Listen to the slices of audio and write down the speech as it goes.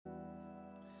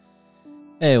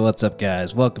Hey, what's up,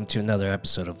 guys? Welcome to another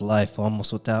episode of Life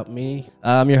Almost Without Me.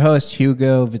 I'm your host,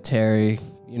 Hugo Viteri.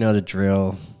 You know the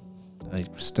drill. I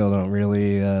still don't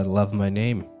really love my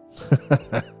name.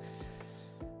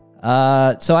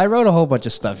 So I wrote a whole bunch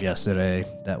of stuff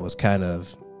yesterday that was kind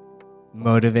of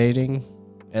motivating,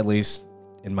 at least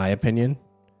in my opinion.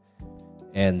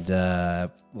 And,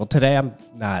 today I'm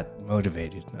not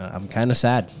motivated. I'm kind of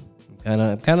sad.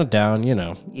 I'm kind of down, you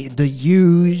know. The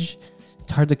huge.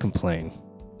 It's hard to complain.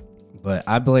 But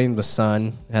I blame the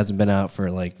sun. It hasn't been out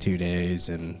for like 2 days,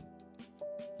 and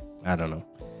I don't know.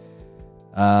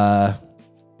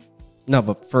 No,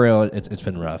 but for real, it's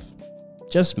been rough.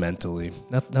 Just mentally.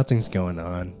 Nothing's going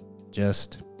on.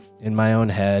 Just in my own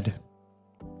head.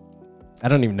 I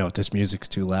don't even know if this music's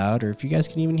too loud or if you guys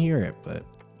can even hear it, but,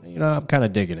 you know, I'm kind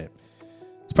of digging it.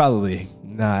 It's probably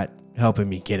not helping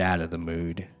me get out of the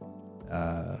mood.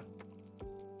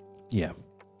 Yeah.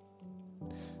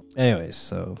 Anyways,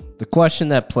 so the question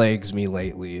that plagues me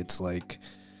lately, it's like,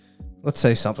 let's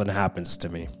say something happens to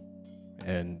me,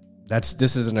 and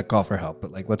this isn't a call for help,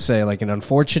 but like, let's say like an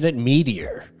unfortunate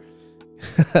meteor,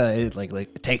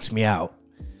 it takes me out.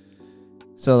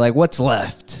 So like, what's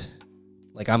left?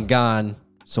 Like, I'm gone.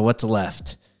 So what's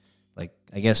left? Like,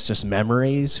 I guess just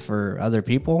memories for other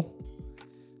people.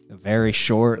 A very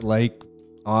short, like,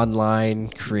 online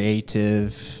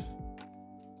creative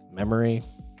memory.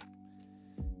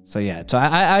 So yeah, so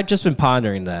I've just been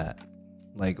pondering that,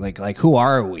 like who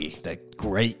are we? The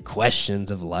great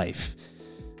questions of life,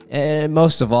 and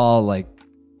most of all, like,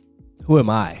 who am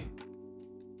I?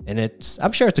 And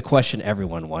I'm sure it's a question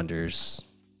everyone wonders.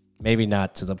 Maybe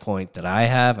not to the point that I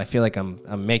have. I feel like I'm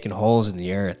making holes in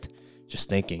the earth, just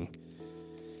thinking.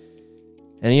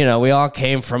 And you know, we all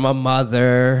came from a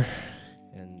mother,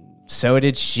 and so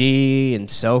did she, and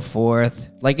so forth.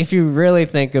 Like, if you really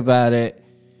think about it.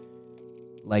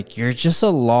 Like, you're just a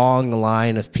long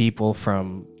line of people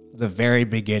from the very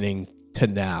beginning to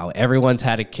now. Everyone's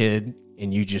had a kid,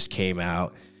 and you just came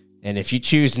out. And if you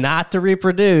choose not to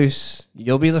reproduce,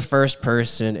 you'll be the first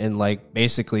person in, like,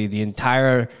 basically the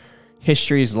entire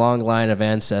history's long line of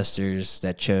ancestors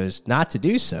that chose not to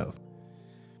do so.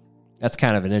 That's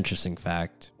kind of an interesting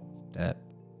fact that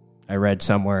I read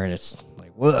somewhere, and it's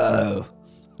like, whoa.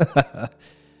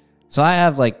 So I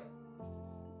have, like,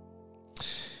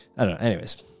 I don't know.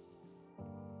 Anyways,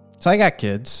 so I got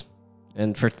kids,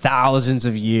 and for thousands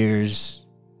of years,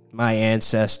 my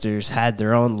ancestors had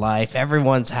their own life.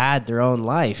 Everyone's had their own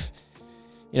life.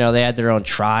 You know, they had their own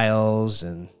trials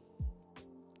and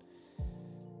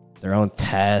their own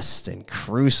tests and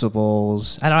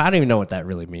crucibles. I don't even know what that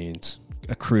really means.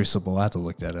 A crucible. I have to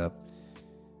look that up.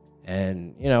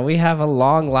 And, you know, we have a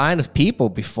long line of people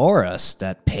before us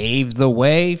that paved the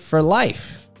way for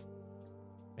life.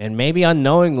 And maybe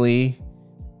unknowingly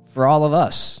for all of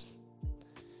us.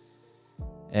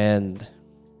 And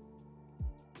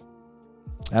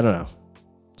I don't know.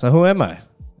 So who am I?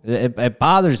 It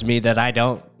bothers me that I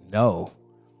don't know.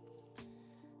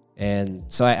 And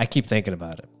so I keep thinking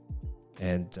about it.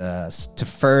 And to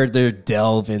further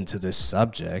delve into this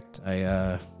subject,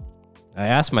 I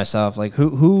asked myself, like,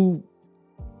 who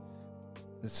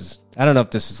this is, I don't know if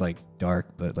this is like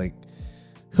dark, but like,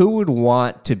 who would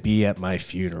want to be at my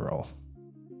funeral?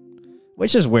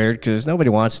 Which is weird because nobody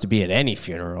wants to be at any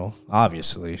funeral,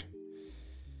 obviously.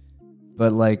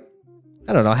 But, like,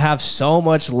 I don't know, have so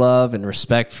much love and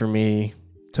respect for me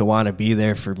to want to be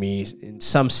there for me in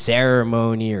some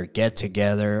ceremony or get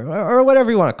together or whatever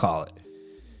you want to call it.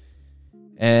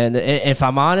 And if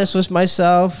I'm honest with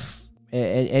myself,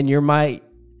 and your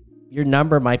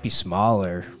number might be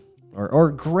smaller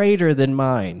or greater than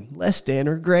mine, less than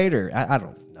or greater. I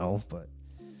don't know, but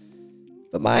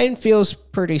mine feels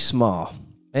pretty small,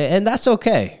 and that's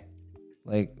okay.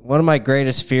 Like, one of my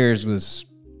greatest fears was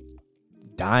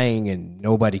dying and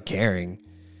nobody caring,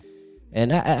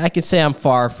 and I could say I'm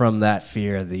far from that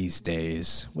fear these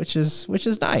days, which is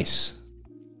nice.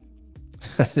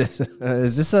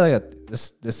 Is this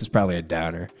this is probably a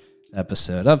downer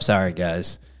episode? I'm sorry,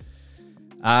 guys.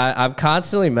 I'm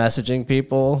constantly messaging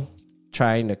people,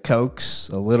 trying to coax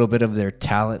a little bit of their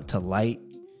talent to light,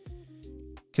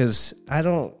 because I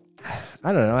don't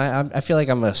know. I feel like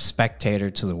I'm a spectator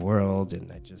to the world,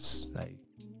 and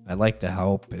I like to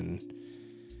help. And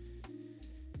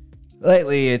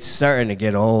lately, it's starting to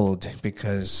get old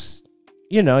because,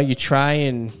 you know, you try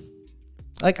and,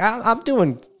 like, I'm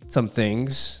doing some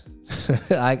things.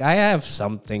 I have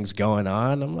some things going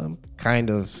on. I'm kind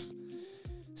of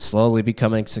slowly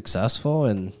becoming successful,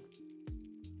 and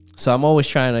so I'm always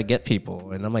trying to get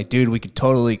people, and I'm like, dude, we could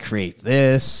totally create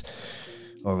this.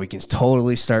 or we can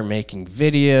totally start making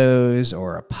videos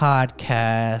or a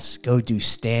podcast, go do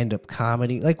stand-up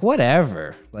comedy, like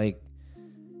whatever. Like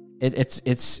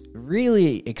it's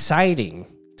really exciting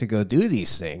to go do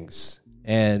these things.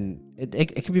 And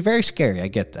it can be very scary. I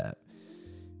get that.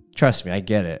 Trust me, I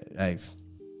get it. I've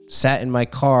sat in my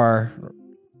car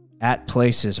at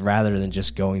places rather than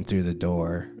just going through the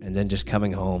door and then just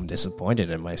coming home disappointed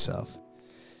in myself.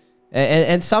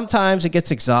 And sometimes it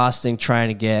gets exhausting trying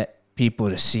to get people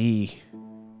to see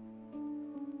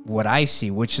what I see,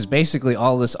 which is basically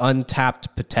all this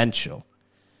untapped potential.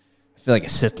 I feel like a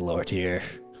Sith Lord here.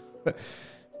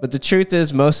 But the truth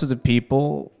is, most of the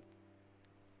people,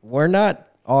 we're not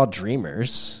all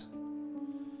dreamers.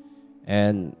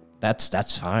 And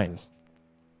that's fine.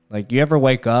 Like, you ever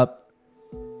wake up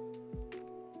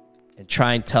and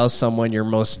try and tell someone your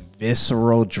most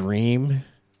visceral dream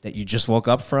that you just woke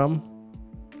up from?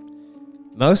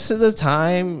 Most of the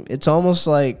time, it's almost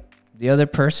like the other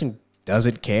person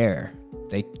doesn't care.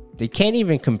 They can't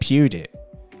even compute it.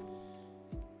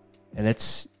 And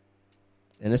it's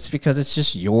because it's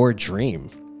just your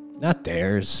dream, not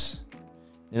theirs.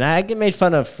 And I get made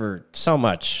fun of for so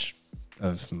much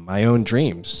of my own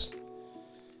dreams.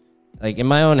 Like, in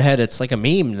my own head, it's like a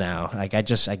meme now. Like, I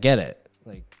get it.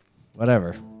 Like,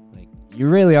 whatever. Like, you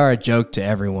really are a joke to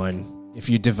everyone if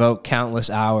you devote countless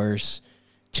hours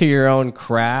to your own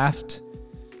craft,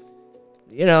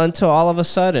 you know, until all of a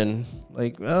sudden,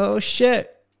 like, oh shit,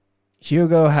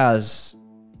 Hugo has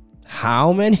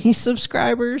how many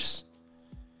subscribers?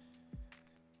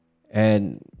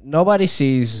 And nobody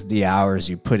sees the hours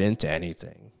you put into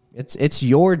anything. It's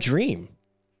your dream.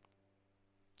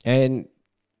 And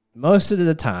most of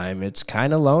the time, it's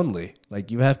kind of lonely.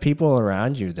 Like, you have people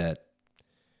around you that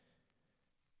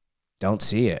don't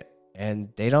see it. And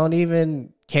they don't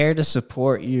even care to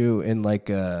support you in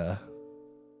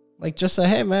just say,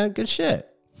 hey man, good shit.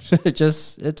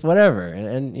 It's whatever.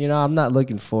 And you know, I'm not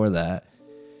looking for that.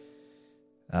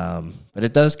 But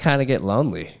it does kind of get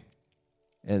lonely.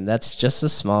 And that's just a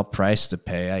small price to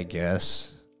pay, I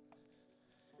guess.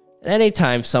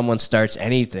 Anytime someone starts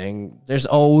anything, there's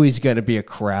always going to be a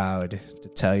crowd to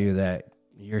tell you that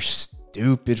you're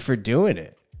stupid for doing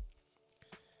it.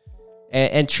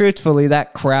 And truthfully,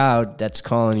 that crowd that's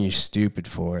calling you stupid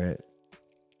for it,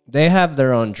 they have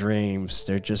their own dreams.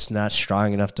 They're just not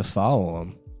strong enough to follow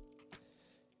them.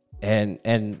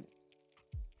 And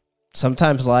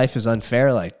sometimes life is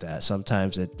unfair like that.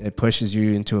 Sometimes it pushes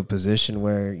you into a position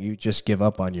where you just give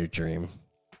up on your dream.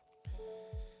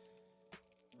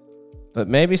 But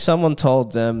maybe someone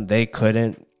told them they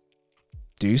couldn't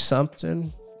do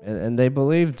something, and they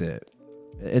believed it.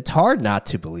 It's hard not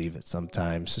to believe it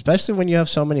sometimes, especially when you have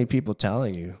so many people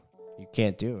telling you you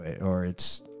can't do it, or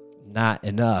it's not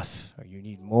enough, or you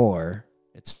need more.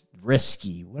 It's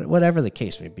risky, whatever the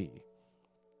case may be.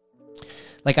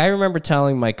 Like, I remember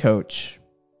telling my coach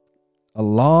a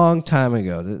long time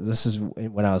ago, this is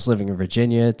when I was living in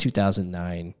Virginia,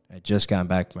 2009. I had just gotten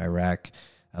back from Iraq.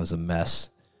 I was a mess.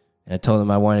 And I told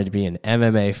him I wanted to be an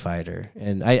MMA fighter.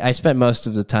 And I spent most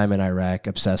of the time in Iraq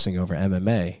obsessing over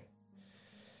MMA.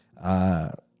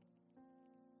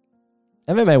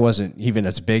 MMA wasn't even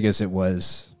as big as it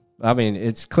was. I mean,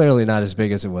 it's clearly not as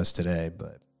big as it was today,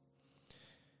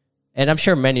 and I'm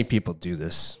sure many people do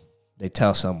this. They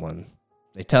tell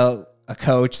a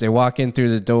coach, they walk in through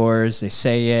the doors, they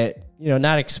say it, you know,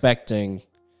 not expecting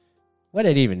what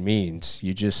it even means.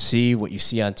 You just see what you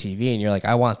see on TV and you're like,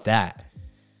 I want that.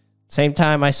 Same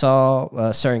time I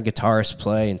saw certain guitarists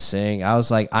play and sing, I was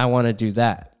like, I want to do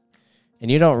that. And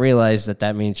you don't realize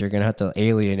that means you're going to have to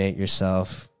alienate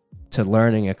yourself to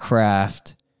learning a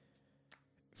craft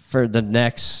for the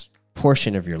next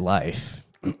portion of your life.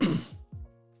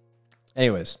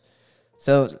 Anyways,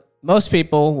 so most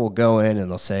people will go in and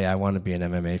they'll say, I want to be an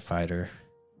MMA fighter.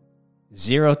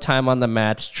 0 time on the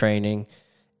mats training.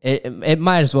 It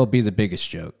might as well be the biggest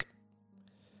joke.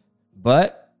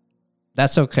 But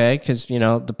that's okay, because, you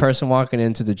know, the person walking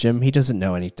into the gym, he doesn't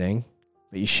know anything.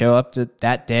 But you show up to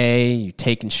that day, you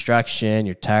take instruction,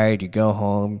 you're tired, you go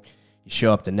home, you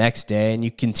show up the next day, and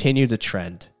you continue the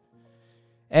trend.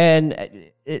 And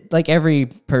like every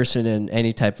person in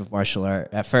any type of martial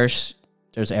art, at first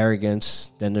there's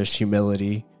arrogance, then there's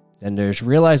humility, then there's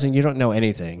realizing you don't know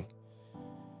anything.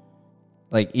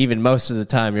 Like, even most of the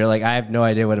time, you're like, I have no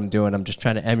idea what I'm doing. I'm just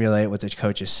trying to emulate what the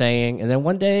coach is saying. And then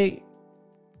one day,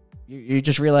 you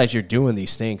just realize you're doing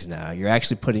these things now. You're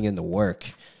actually putting in the work.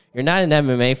 You're not an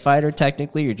MMA fighter,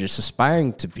 technically. You're just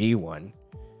aspiring to be one.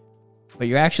 But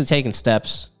you're actually taking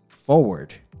steps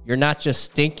forward. You're not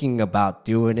just thinking about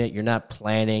doing it. You're not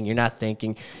planning. You're not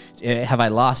thinking, have I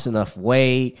lost enough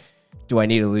weight? Do I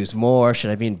need to lose more?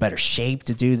 Should I be in better shape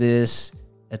to do this?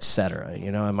 Etc.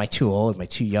 You know, am I too old? Am I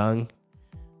too young?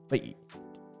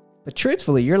 But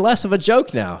truthfully, you're less of a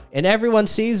joke now, and everyone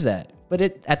sees that. But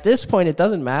at this point, it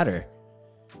doesn't matter.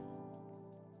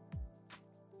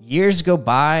 Years go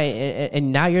by,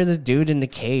 and now you're the dude in the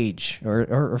cage,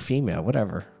 or female,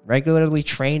 whatever, regularly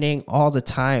training all the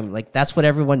time. Like, that's what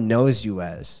everyone knows you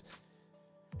as.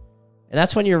 And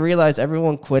that's when you realize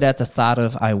everyone quit at the thought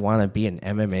of, I want to be an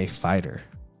MMA fighter.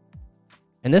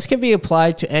 And this can be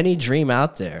applied to any dream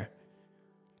out there.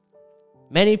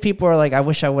 Many people are like, I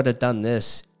wish I would have done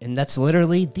this. And that's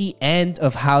literally the end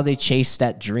of how they chase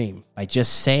that dream, by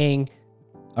just saying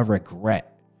a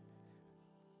regret.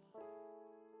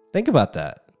 Think about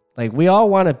that. Like, we all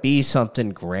want to be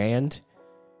something grand,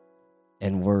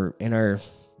 and we're in our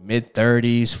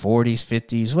mid-30s, 40s,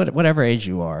 50s, whatever age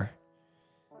you are.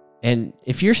 And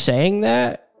if you're saying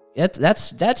that,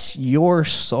 that's your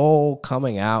soul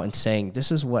coming out and saying,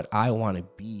 this is what I want to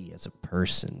be as a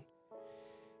person.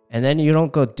 And then you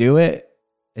don't go do it,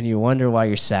 and you wonder why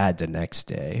you're sad the next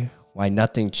day, why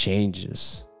nothing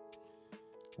changes,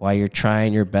 why you're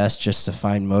trying your best just to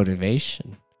find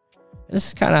motivation. And this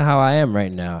is kind of how I am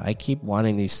right now. I keep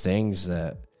wanting these things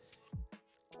that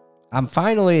I'm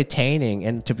finally attaining,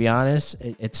 and to be honest,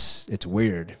 it's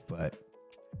weird, but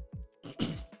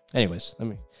anyways,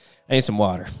 I need some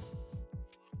water.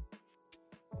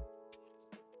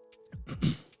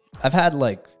 I've had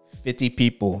like 50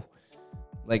 people,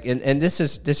 like, and this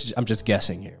is I'm just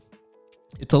guessing here.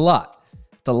 It's a lot.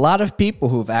 It's a lot of people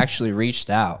who've actually reached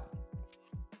out,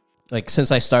 like,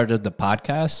 since I started the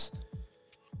podcast,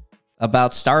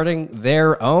 about starting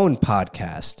their own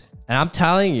podcast. And I'm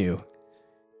telling you,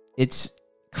 it's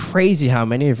crazy how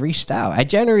many have reached out. I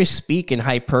generally speak in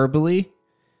hyperbole,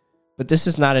 but this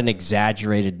is not an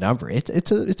exaggerated number.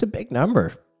 It's a big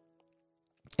number.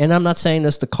 And I'm not saying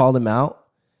this to call them out,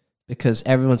 because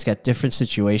everyone's got different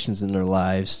situations in their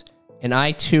lives. And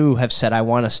I too have said I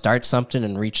want to start something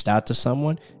and reached out to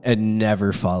someone and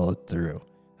never followed through.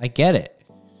 I get it.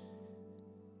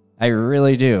 I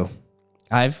really do.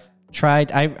 I've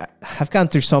gone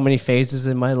through so many phases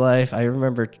in my life. I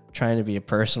remember trying to be a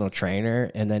personal trainer,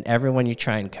 and then everyone you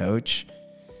try and coach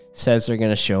says they're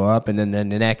going to show up, and then the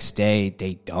next day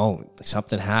they don't.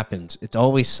 Something happens. It's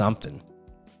always something.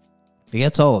 It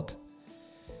gets old.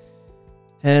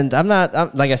 And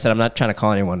like I said, I'm not trying to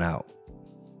call anyone out.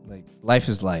 Like, life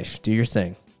is life. Do your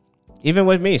thing. Even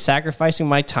with me, sacrificing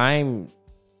my time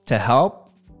to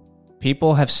help,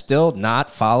 people have still not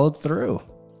followed through.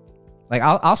 Like,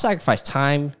 I'll sacrifice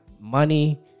time,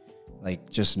 money, like,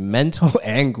 just mental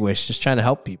anguish, just trying to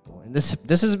help people. And this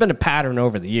has been a pattern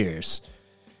over the years.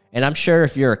 And I'm sure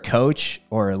if you're a coach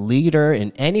or a leader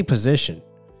in any position,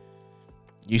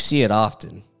 you see it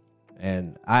often.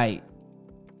 And I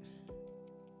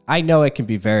know it can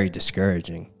be very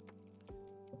discouraging.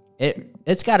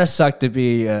 It's got to suck to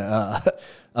be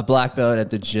a black belt at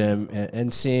the gym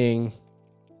and seeing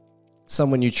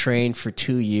someone you trained for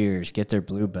 2 years get their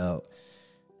blue belt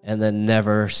and then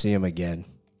never see them again.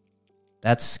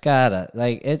 That's gotta,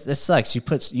 like, it sucks. You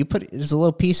put there's a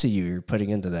little piece of you're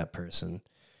putting into that person,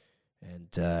 and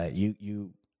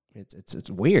it's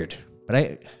weird.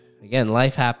 But again,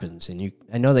 life happens, and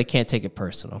I know they can't take it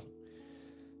personal.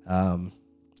 And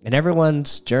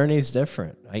everyone's journey is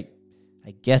different. I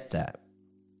get that.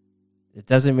 It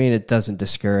doesn't mean it doesn't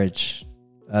discourage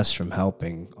us from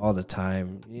helping all the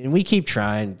time. And we keep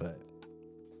trying, but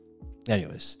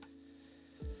anyways.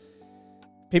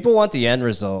 People want the end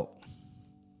result,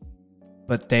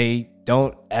 but they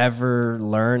don't ever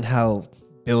learn how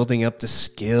building up the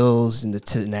skills and the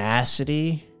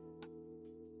tenacity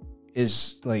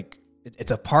is, like,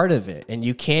 it's a part of it. And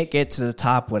you can't get to the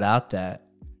top without that.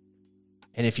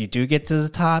 And if you do get to the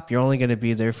top, you're only going to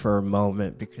be there for a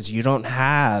moment, because you don't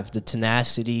have the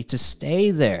tenacity to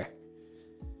stay there.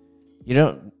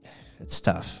 It's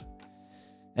tough.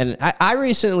 And I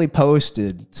recently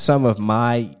posted some of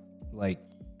my, like,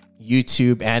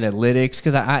 YouTube analytics,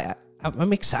 because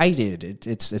I'm excited.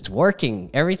 It's working.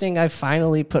 Everything I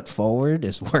finally put forward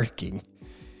is working.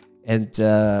 And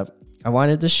I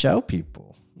wanted to show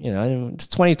people, it's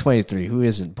 2023. Who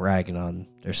isn't bragging on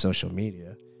their social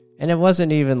media? And it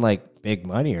wasn't even like big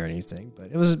money or anything,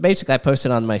 but it was basically, I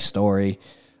posted on my story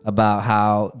about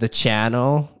how the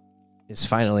channel is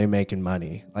finally making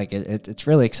money. Like, it's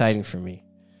really exciting for me.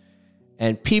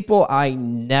 And people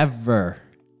never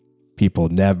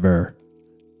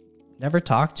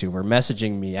talked to were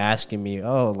messaging me, asking me,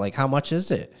 oh, like, how much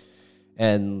is it?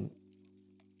 And,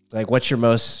 like, what's your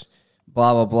most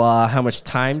blah, blah, blah? How much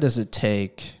time does it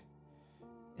take?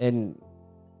 And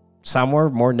some were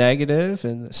more negative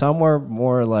and some were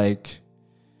more like,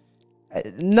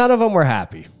 none of them were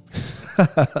happy.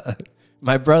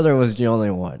 My brother was the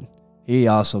only one. He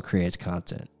also creates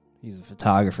content. He's a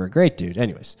photographer, great dude.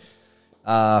 Anyways,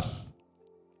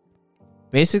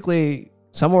 basically,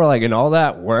 some were like, and all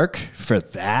that work for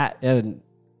that, and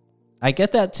I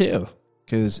get that too,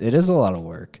 because it is a lot of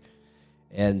work.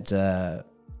 And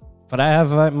but I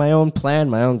have my own plan,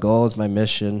 my own goals, my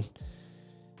mission.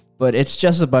 But it's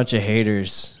just a bunch of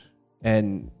haters,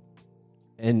 and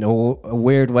in a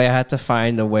weird way, I had to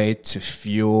find a way to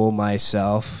fuel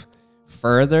myself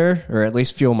further, or at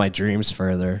least fuel my dreams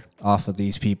further off of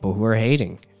these people who are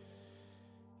hating.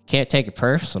 Can't take it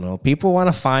personal. People want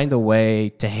to find a way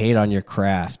to hate on your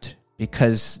craft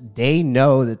because they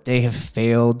know that they have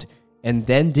failed and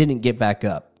then didn't get back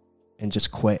up and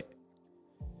just quit.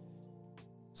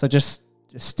 So just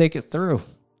stick it through.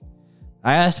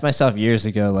 I asked myself years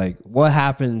ago, like, what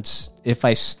happens if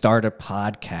I start a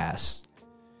podcast?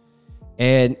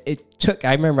 And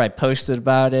I remember I posted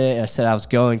about it. And I said I was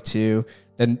going to.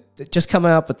 Then just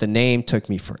coming up with the name took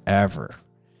me forever.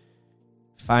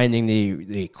 Finding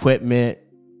the equipment,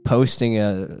 posting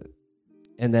and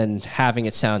then having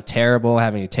it sound terrible,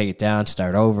 having to take it down,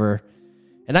 start over.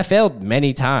 And I failed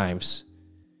many times.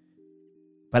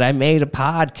 But I made a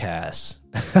podcast.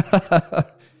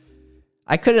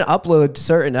 I couldn't upload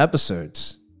certain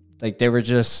episodes. Like, they were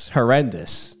just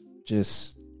horrendous.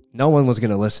 Just no one was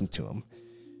going to listen to them.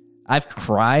 I've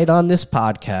cried on this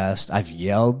podcast. I've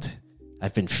yelled.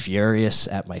 I've been furious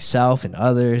at myself and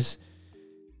others.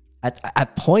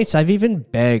 At points, I've even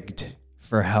begged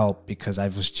for help because I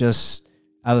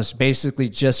was basically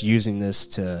just using this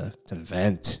to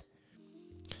vent.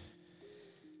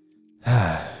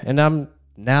 And I'm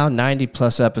now 90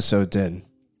 plus episodes in.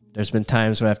 There's been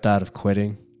times where I've thought of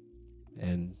quitting.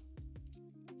 And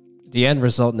the end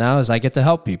result now is I get to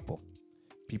help people.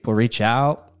 People reach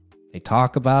out. They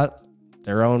talk about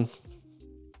their own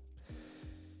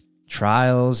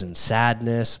trials and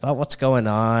sadness, about what's going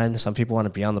on. Some people want to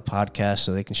be on the podcast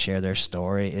so they can share their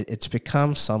story. It's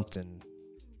become something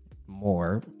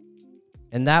more.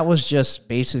 And that was just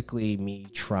basically me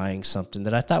trying something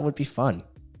that I thought would be fun.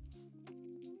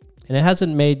 And it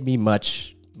hasn't made me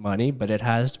much money, but it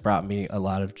has brought me a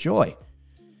lot of joy.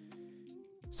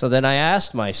 So then I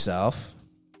asked myself,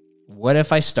 what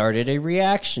if I started a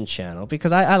reaction channel?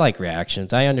 Because I like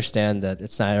reactions. I understand that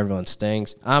it's not everyone's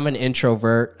things. I'm an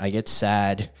introvert. I get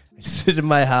sad. I sit in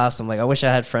my house. I'm like, I wish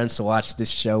I had friends to watch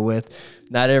this show with.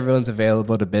 Not everyone's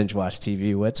available to binge watch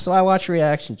TV with. So I watch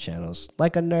reaction channels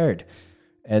like a nerd.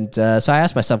 And so I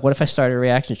asked myself, what if I started a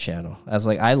reaction channel? I was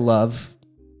like, I love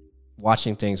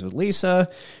watching things with Lisa.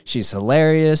 She's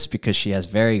hilarious because she has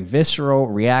very visceral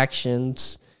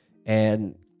reactions.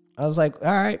 And I was like,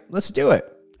 all right, let's do it.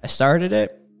 I started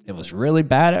it. It was really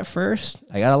bad at first.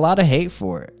 I got a lot of hate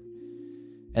for it.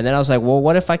 And then I was like, well,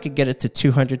 what if I could get it to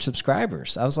 200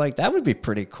 subscribers? I was like, that would be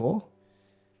pretty cool.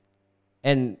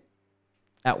 And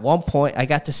at one point, I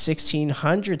got to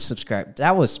 1,600 subscribers.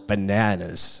 That was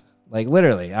bananas. Like,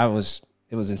 literally, it was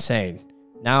insane.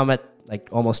 Now I'm at like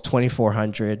almost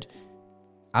 2,400.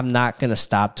 I'm not going to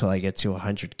stop till I get to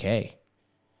 100K.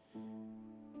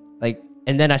 Like,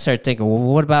 and then I started thinking,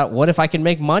 well, what if I can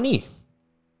make money?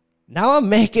 Now I'm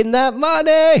making that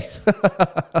money.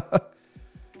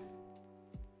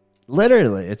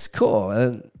 Literally, it's cool.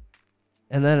 And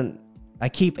then I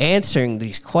keep answering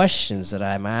these questions that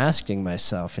I'm asking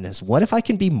myself. And it's, what if I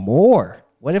can be more?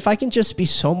 What if I can just be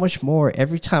so much more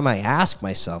every time I ask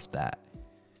myself that?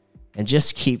 And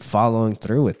just keep following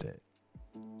through with it.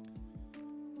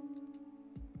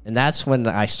 And that's when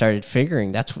I started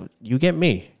figuring, that's what you get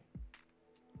me.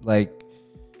 Like,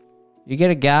 you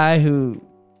get a guy who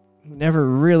never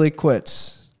really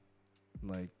quits.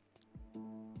 Like,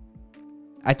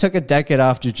 I took a decade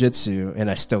off jiu-jitsu and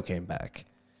I still came back.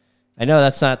 I know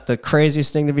that's not the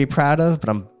craziest thing to be proud of, but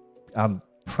I'm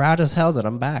proud as hell that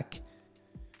I'm back.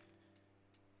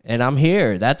 And I'm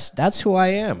here. That's who I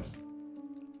am.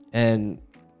 And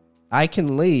I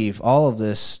can leave all of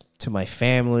this to my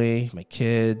family, my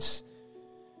kids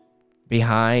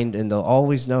behind, and they'll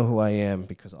always know who I am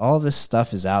because all of this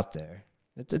stuff is out there.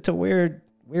 It's a weird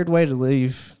way to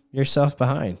leave yourself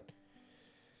behind.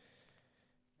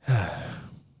 And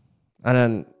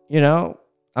then,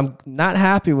 I'm not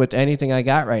happy with anything I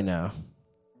got right now.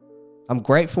 I'm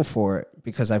grateful for it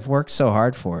because I've worked so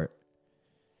hard for it.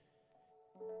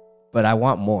 But I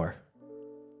want more.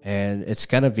 And it's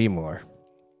going to be more.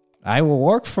 I will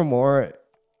work for more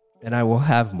and I will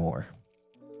have more.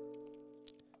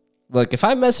 Look, if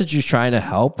I message you trying to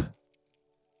help,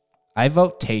 I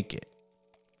vote take it.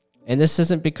 And this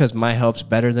isn't because my help's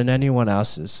better than anyone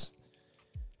else's.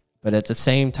 But at the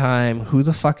same time, who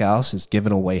the fuck else is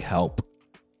giving away help?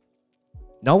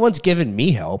 No one's giving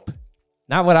me help.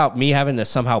 Not without me having to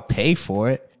somehow pay for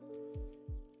it.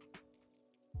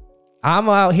 I'm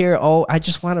out here, I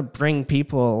just want to bring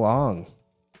people along.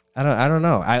 I don't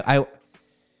know.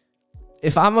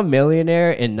 If I'm a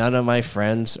millionaire and none of my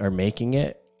friends are making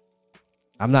it,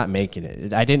 I'm not making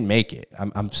it. I didn't make it.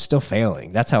 I'm still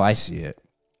failing. That's how I see it.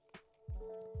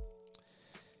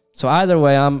 So either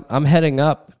way, I'm heading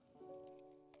up,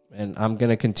 and I'm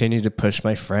going to continue to push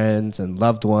my friends and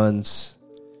loved ones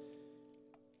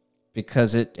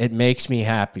because it makes me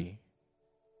happy.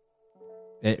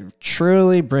 It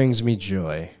truly brings me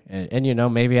joy. And you know,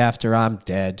 maybe after I'm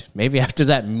dead, maybe after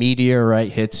that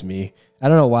meteorite hits me, I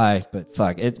don't know why, but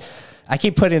fuck it. I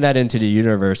keep putting that into the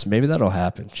universe. Maybe that'll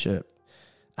happen. Shit.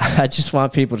 I just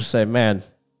want people to say, man,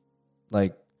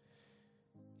 like,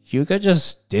 Hugo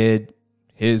just did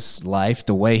his life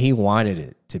the way he wanted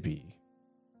it to be.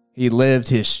 He lived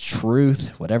his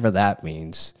truth, whatever that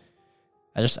means.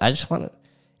 I just want to,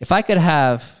 if I could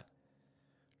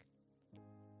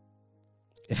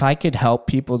help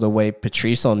people the way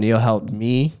Patrice O'Neal helped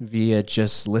me via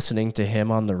just listening to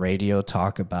him on the radio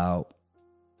talk about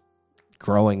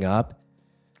growing up,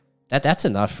 that's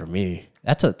enough for me.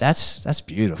 That's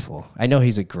beautiful. I know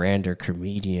he's a grander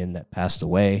comedian that passed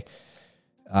away.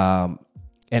 And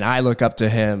I look up to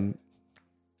him.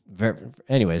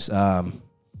 Anyways,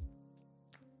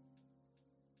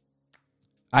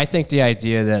 I think the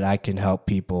idea that I can help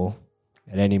people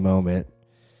at any moment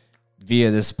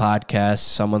via this podcast,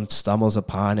 someone stumbles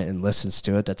upon it and listens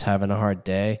to it that's having a hard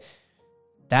day,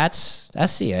 that's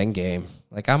the end game.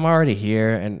 Like, I'm already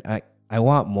here and I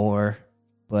want more,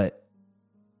 but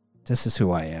this is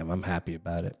who I am. I'm happy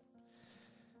about it.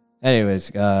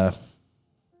 Anyways, I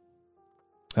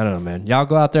don't know, man. Y'all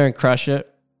go out there and crush it.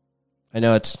 I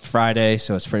know it's Friday,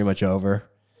 so it's pretty much over.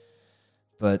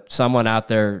 But someone out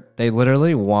there, they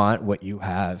literally want what you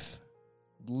have.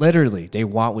 Literally, they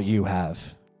want what you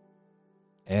have.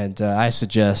 And I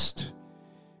suggest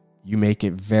you make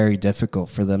it very difficult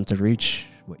for them to reach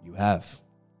what you have.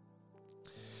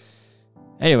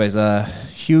 Anyways,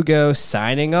 Hugo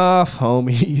signing off,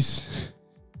 homies.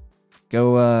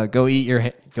 Go eat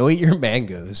your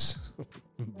mangoes.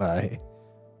 Bye.